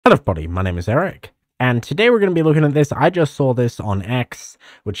Hello everybody, my name is Eric, and today we're going to be looking at this. I just saw this on X,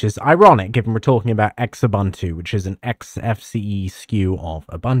 which is ironic given we're talking about Xubuntu, which is an XFCE SKU of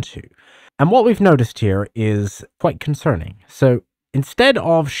Ubuntu. And what we've noticed here is quite concerning. So instead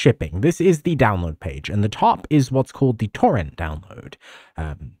of shipping, this is the download page, and the top is what's called the torrent download.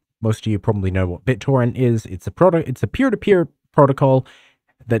 Most of you probably know what BitTorrent is. It's a peer-to-peer protocol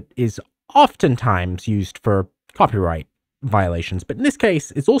that is oftentimes used for copyright violations, but in this case,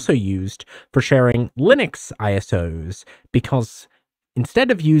 it's also used for sharing Linux ISOs, because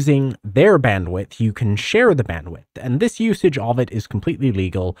instead of using their bandwidth, you can share the bandwidth, and this usage of it is completely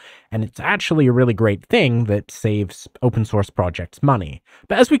legal, and it's actually a really great thing that saves open source projects money.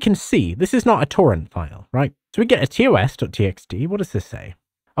 But as we can see, this is not a torrent file, right? So we get a tos.txt. What does this say?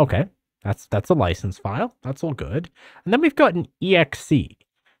 Okay, that's a license file. That's all good. And then we've got an exe.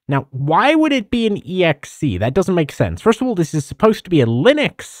 Now, why would it be an exe? That doesn't make sense. First of all, this is supposed to be a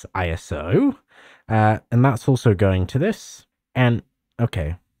Linux ISO, and that's also going to this. And,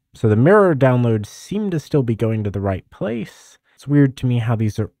 okay, so the mirror downloads seem to still be going to the right place. It's weird to me how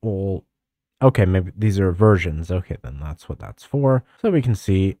these are all... Okay, maybe these are versions. Okay, then that's what that's for. So we can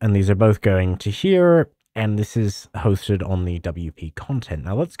see, and these are both going to here, and this is hosted on the WP content.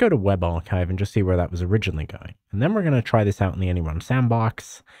 Now let's go to Web Archive and just see where that was originally going. And then we're going to try this out in the Anyone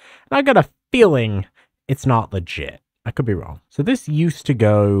sandbox. And I got a feeling it's not legit. I could be wrong. So this used to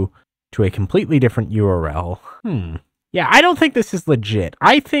go to a completely different URL. Yeah, I don't think this is legit.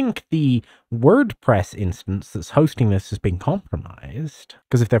 I think the WordPress instance that's hosting this has been compromised.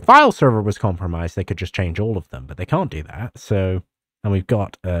 Because if their file server was compromised, they could just change all of them, but they can't do that. So... And we've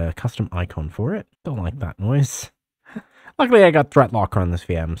got a custom icon for it. Don't like that noise. Luckily, I got threat locker on this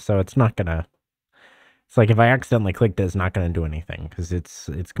VM, so it's not gonna... It's like if I accidentally clicked it, it's not gonna do anything, because it's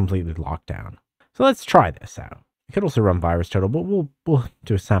completely locked down. So let's try this out. We could also run VirusTotal, but we'll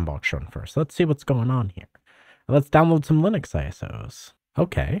do a sandbox run first. Let's see what's going on here. Let's download some Linux ISOs.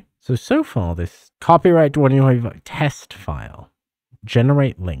 Okay, so far this copyright 2025 test file.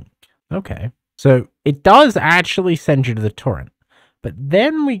 Generate link. Okay, so it does actually send you to the torrent. But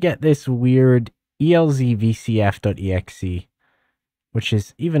then we get this weird elzvcf.exe, which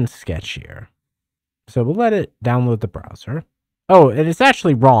is even sketchier. So we'll let it download the browser. Oh, and it's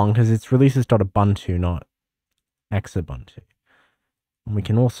actually wrong because it's releases.ubuntu, not Xubuntu. And we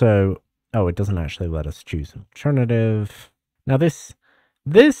can also... Oh, it doesn't actually let us choose an alternative. Now this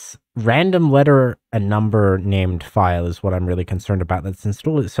random letter and number named file is what I'm really concerned about. That's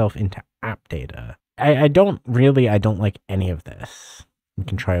installed itself into app data. I don't like any of this. We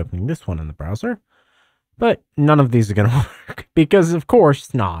can try opening this one in the browser, but none of these are going to work because, of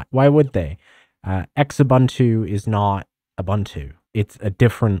course, not. Why would they? Xubuntu is not Ubuntu. It's a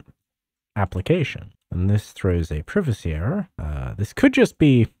different application, and this throws a privacy error. This could just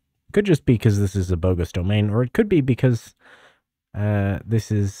be because this is a bogus domain, or it could be because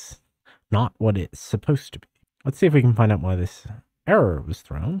this is not what it's supposed to be. Let's see if we can find out why this error was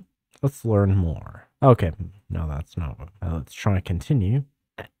thrown. Let's learn more. Okay, no, that's not what... let's try continue.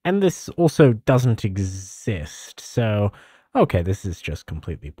 And this also doesn't exist, so... Okay, this is just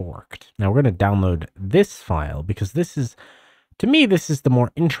completely borked. Now we're going to download this file, because this is... To me, this is the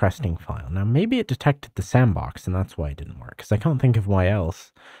more interesting file. Now, maybe it detected the sandbox, and that's why it didn't work, because I can't think of why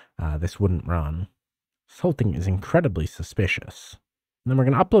else this wouldn't run. This whole thing is incredibly suspicious. And then we're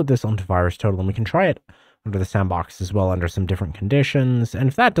going to upload this onto VirusTotal, and we can try it under the sandbox as well under some different conditions. And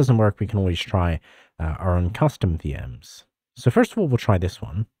if that doesn't work, we can always try our own custom VMs. So first of all, we'll try this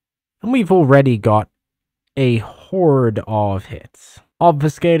one. And we've already got a horde of hits.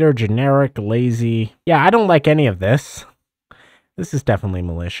 Obfuscator, generic, lazy. Yeah, I don't like any of this. This is definitely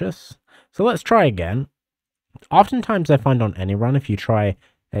malicious. So let's try again. Oftentimes I find on any run, if you try,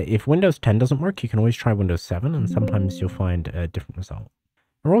 if Windows 10 doesn't work, you can always try Windows 7, and sometimes you'll find a different result.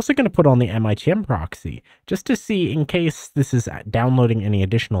 We're also going to put on the MITM proxy, just to see in case this is downloading any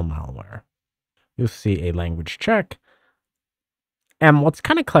additional malware. You'll see a language check. And what's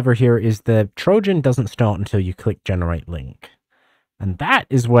kind of clever here is the Trojan doesn't start until you click generate link. And that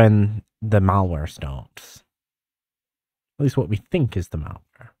is when the malware starts. At least what we think is the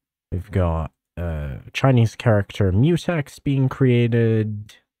malware. We've got Chinese character mutex being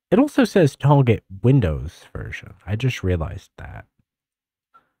created. It also says target Windows version. I just realized that.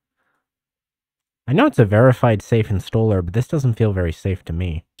 I know it's a verified safe installer, but this doesn't feel very safe to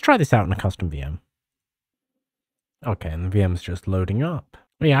me. Let's try this out in a custom VM. Okay, and the VM's just loading up.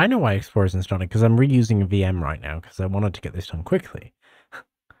 Oh, yeah, I know why Explorer isn't starting, because I'm reusing a VM right now, because I wanted to get this done quickly.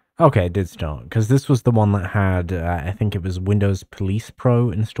 Okay, it did start, because this was the one that had, I think it was Windows Police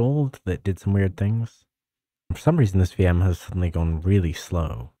Pro installed that did some weird things. For some reason, this VM has suddenly gone really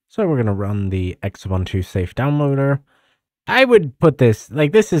slow. So we're going to run the Xubuntu safe downloader. I would put this,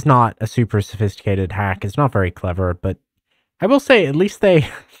 like, this is not a super sophisticated hack. It's not very clever, but I will say at least they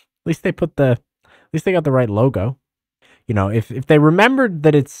got the right logo. You know, if they remembered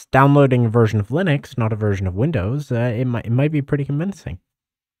that it's downloading a version of Linux, not a version of Windows, it might be pretty convincing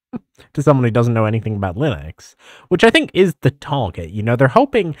to someone who doesn't know anything about Linux, which I think is the target. You know, they're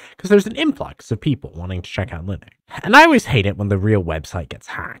hoping, because there's an influx of people wanting to check out Linux. And I always hate it when the real website gets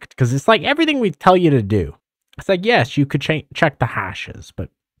hacked, because it's like everything we tell you to do. It's like, yes, you could check the hashes, but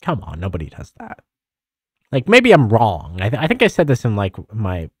come on, nobody does that. Like, maybe I'm wrong. I think I said this in, like,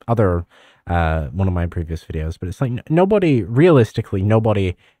 my other, one of my previous videos, but it's like, realistically,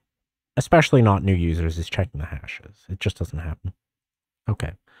 nobody, especially not new users, is checking the hashes. It just doesn't happen.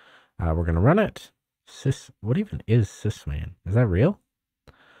 Okay. We're going to run it. What even is sysman? Is that real?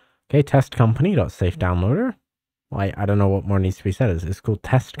 Okay, test company.safe downloader. Well, I don't know what more needs to be said. It's called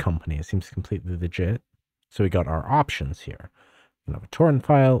test company. It seems completely legit. So we got our options here. We have a torrent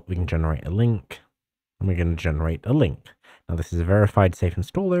file. We can generate a link. And we're going to generate a link. Now, this is a verified safe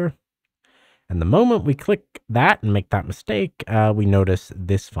installer. And the moment we click that and make that mistake, we notice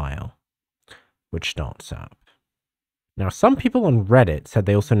this file, which starts up. Now, some people on Reddit said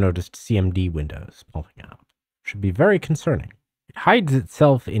they also noticed CMD windows popping up. Should be very concerning. It hides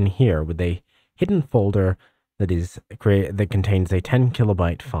itself in here with a hidden folder that contains a 10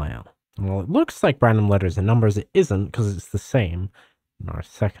 kilobyte file. Well, it looks like random letters and numbers. It isn't, because it's the same in our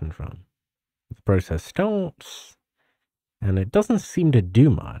second run. The process starts, and it doesn't seem to do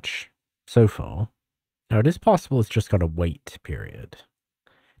much so far. Now, it is possible it's just got a wait period.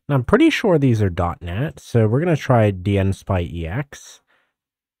 Now, I'm pretty sure these are .NET, so we're going to try dnspy.ex,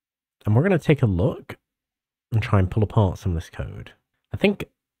 and we're going to take a look and try and pull apart some of this code. I think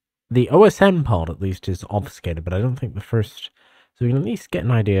the OSM part, at least, is obfuscated, but I don't think the first... So we can at least get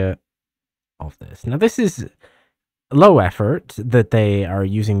an idea of this. Now, this is low effort that they are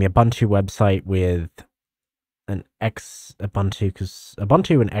using the Ubuntu website with an Xubuntu, because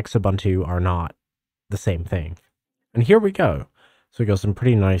Ubuntu and Xubuntu are not the same thing. And here we go. So we got some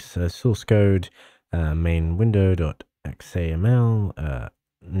pretty nice source code, main window.xaml,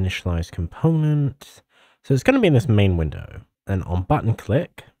 initialize component. So it's going to be in this main window. And on button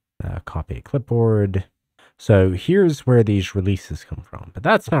click, copy a clipboard. So here's where these releases come from, but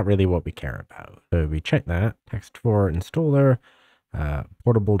that's not really what we care about. So we check that, text for installer,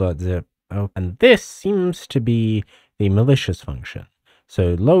 portable.zip. Oh, and this seems to be the malicious function.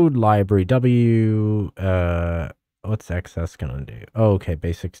 So load library W, what's XS gonna do? Oh, okay,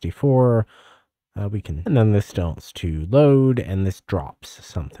 base64. And then this starts to load, and this drops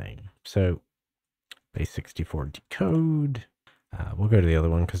something. So base64 decode. We'll go to the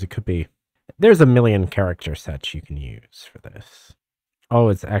other one because it could be. There's a million character sets you can use for this. Oh,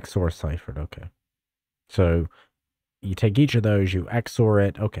 it's XOR ciphered. Okay. So you take each of those, you XOR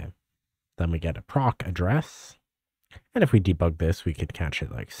it. Okay. Then we get a proc address. And if we debug this, we could catch it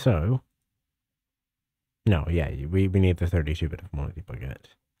like so. No, yeah, we need the 32-bit if we want to debug it.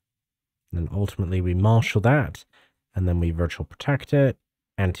 And then ultimately we marshal that. And then we virtual protect it.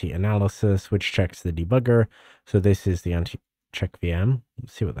 Anti-analysis, which checks the debugger. So this is the anti-check VM.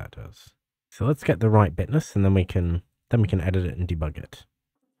 Let's see what that does. So let's get the right bitness, and then we can edit it and debug it.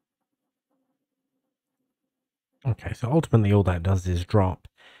 Okay, so ultimately all that does is drop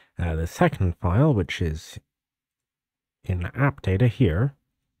the second file, which is in app data here.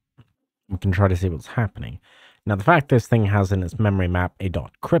 We can try to see what's happening. Now, the fact this thing has in its memory map a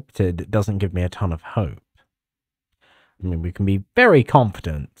 .crypted doesn't give me a ton of hope. I mean, we can be very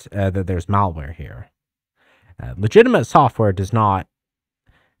confident that there's malware here. Legitimate software does not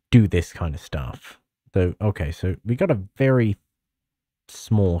do this kind of stuff. So, okay, so we got a very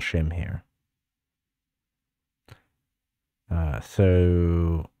small shim here.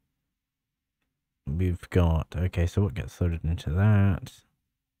 So we've got, okay, so what gets loaded into that?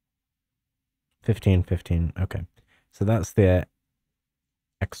 15, 15, okay. So that's the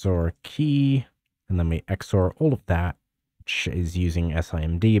XOR key, and then we XOR all of that, which is using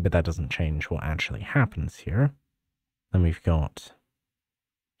SIMD, but that doesn't change what actually happens here. Then we've got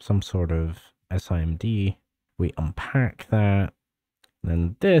some sort of SIMD. We unpack that.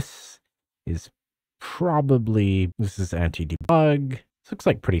 Then this is probably, this is anti-debug. This looks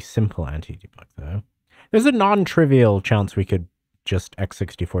like pretty simple anti-debug though. There's a non-trivial chance we could just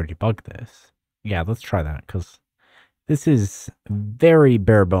x64 debug this. Yeah, let's try that, because this is very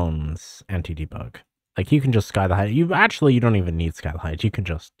bare bones anti-debug. Like, you can just sky the height. You don't even need sky the height. You can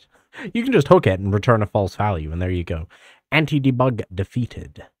just hook it and return a false value, and there you go. Anti-debug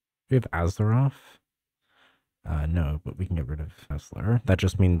defeated. We have Azeroth. No, but we can get rid of Tesla. That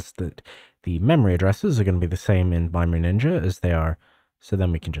just means that the memory addresses are going to be the same in Binary Ninja as they are. So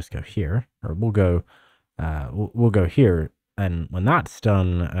then we can just go here, or we'll go here, and when that's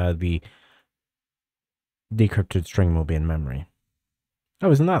done, the decrypted string will be in memory.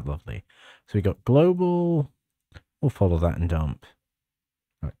 Oh, isn't that lovely? So we got global. We'll follow that in dump.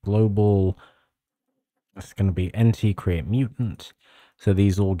 Global. It's going to be NT create mutant. So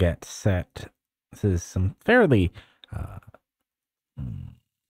these all get set. This is some fairly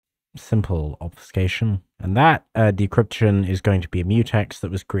simple obfuscation. And that decryption is going to be a mutex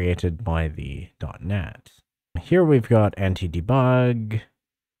that was created by the .NET. Here we've got anti-debug.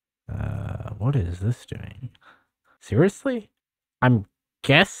 What is this doing? Seriously? I'm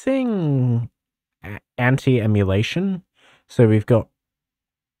guessing anti-emulation. So we've got,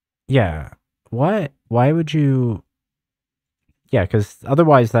 yeah, what? Why would you? Yeah, because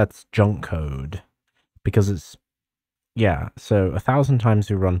otherwise that's junk code. Because it's, yeah, so 1,000 times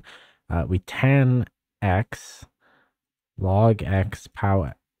we run, we 10x log x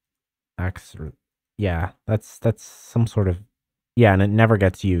power x, yeah, that's some sort of, yeah, and it never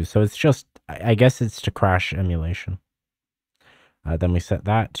gets used. So it's just, I guess it's to crash emulation. Then we set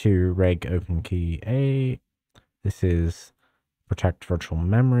that to reg open key A. This is protect virtual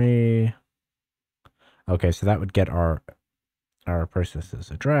memory. Okay, so that would get our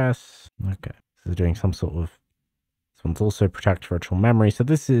process's address. Okay, this is doing some sort of, this one's also protect virtual memory. So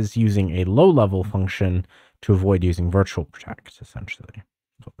this is using a low-level function to avoid using virtual protect, essentially.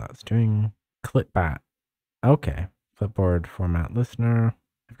 That's what that's doing. Clipbat. Okay, clipboard format listener.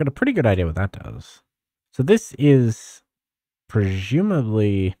 I've got a pretty good idea what that does. So this is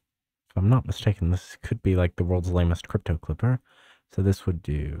presumably, if I'm not mistaken, this could be like the world's lamest crypto clipper. So this would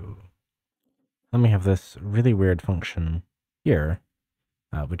do, let me have this really weird function here,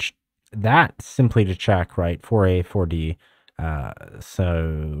 which that's simply to check, right, 4A, 4D.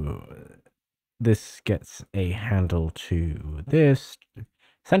 So this gets a handle to this.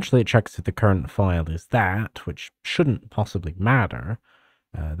 Essentially, it checks if the current file is that, which shouldn't possibly matter.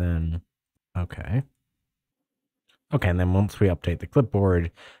 Then, okay. Okay, and then once we update the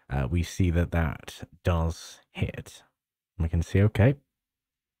clipboard, we see that that does hit. We can see, okay.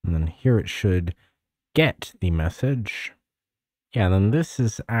 And then here it should get the message. Yeah, and then this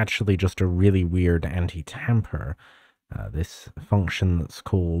is actually just a really weird anti-tamper. This function that's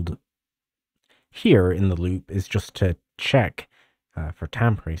called here in the loop is just to check for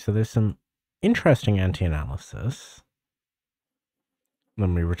tampering. So there's some interesting anti-analysis.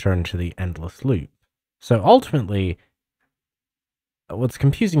 Then we return to the endless loop. So ultimately, what's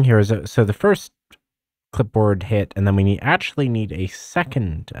confusing here is that, so the first clipboard hit, and then we actually need a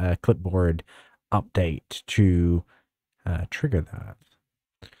second clipboard update to trigger that.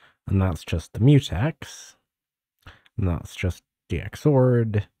 And that's just the mutex. And that's just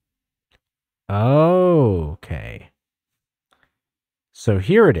dxORed. Oh, okay. So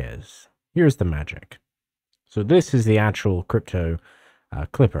here it is. Here's the magic. So this is the actual crypto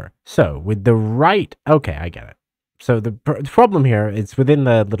clipper. So with the right, okay, I get it. So the problem here is within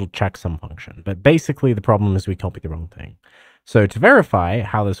the little checksum function, but basically the problem is we copied the wrong thing. So to verify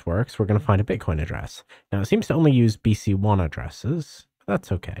how this works, we're going to find a Bitcoin address. Now it seems to only use BC1 addresses.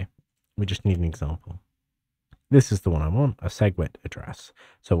 That's okay. We just need an example. This is the one I want, a SegWit address.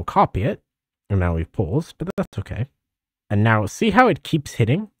 So we'll copy it, and now we've paused, but that's okay. And now see how it keeps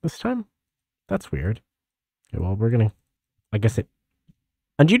hitting this time? That's weird. Okay, well, we're going to, I guess it,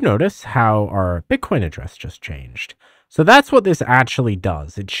 and you notice how our Bitcoin address just changed. So that's what this actually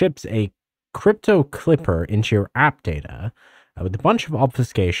does. It ships a crypto clipper into your app data with a bunch of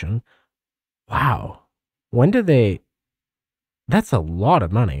obfuscation. Wow. When did they, that's a lot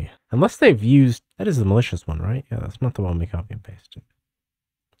of money. Unless they've used, that is the malicious one, right? Yeah, that's not the one we copy and pasted.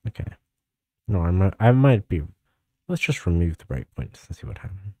 Okay. No, I might be, let's just remove the breakpoints and see what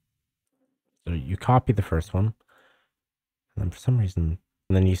happens. So you copy the first one, and then for some reason,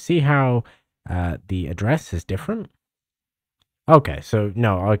 and then you see how the address is different. Okay, so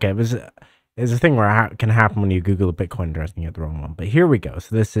no, okay, there's a thing where it can happen when you Google a Bitcoin address and you get the wrong one. But here we go.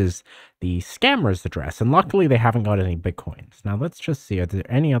 So this is the scammer's address, and luckily they haven't got any Bitcoins. Now let's just see, are there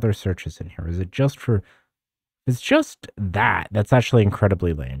any other searches in here? Is it just for, it's just that. That's actually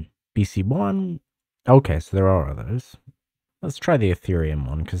incredibly lame. BC1. Okay, so there are others. Let's try the Ethereum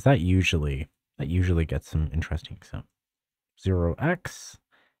one, because that usually gets some interesting stuff. 0x.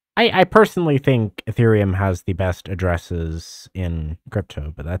 I personally think Ethereum has the best addresses in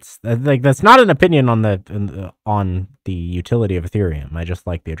crypto, but that's not an opinion on the utility of Ethereum. I just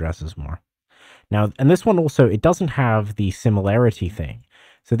like the addresses more. Now, and this one also, it doesn't have the similarity thing.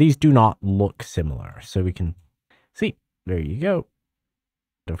 So these do not look similar. So we can See, there you go.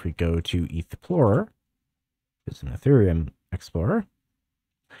 If we go to Explorer, there's an Ethereum Explorer.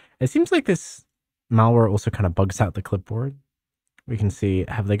 It seems like this malware also kind of bugs out the clipboard. We can see,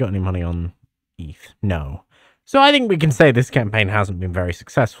 have they got any money on ETH? No. So I think we can say this campaign hasn't been very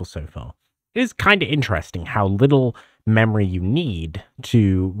successful so far. It is kind of interesting how little memory you need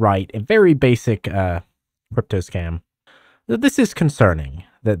to write a very basic crypto scam. This is concerning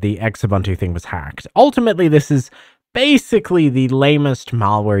that the Xubuntu thing was hacked. Ultimately, this is basically the lamest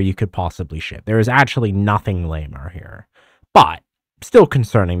malware you could possibly ship. There is actually nothing lamer here. But still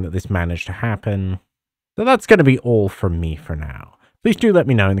concerning that this managed to happen. So that's going to be all from me for now. Please do let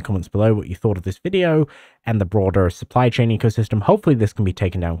me know in the comments below what you thought of this video and the broader supply chain ecosystem. Hopefully this can be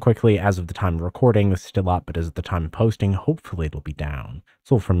taken down quickly. As of the time of recording, this is still up, but as of the time of posting, hopefully it'll be down.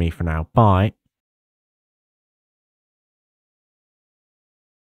 That's all from me for now. Bye.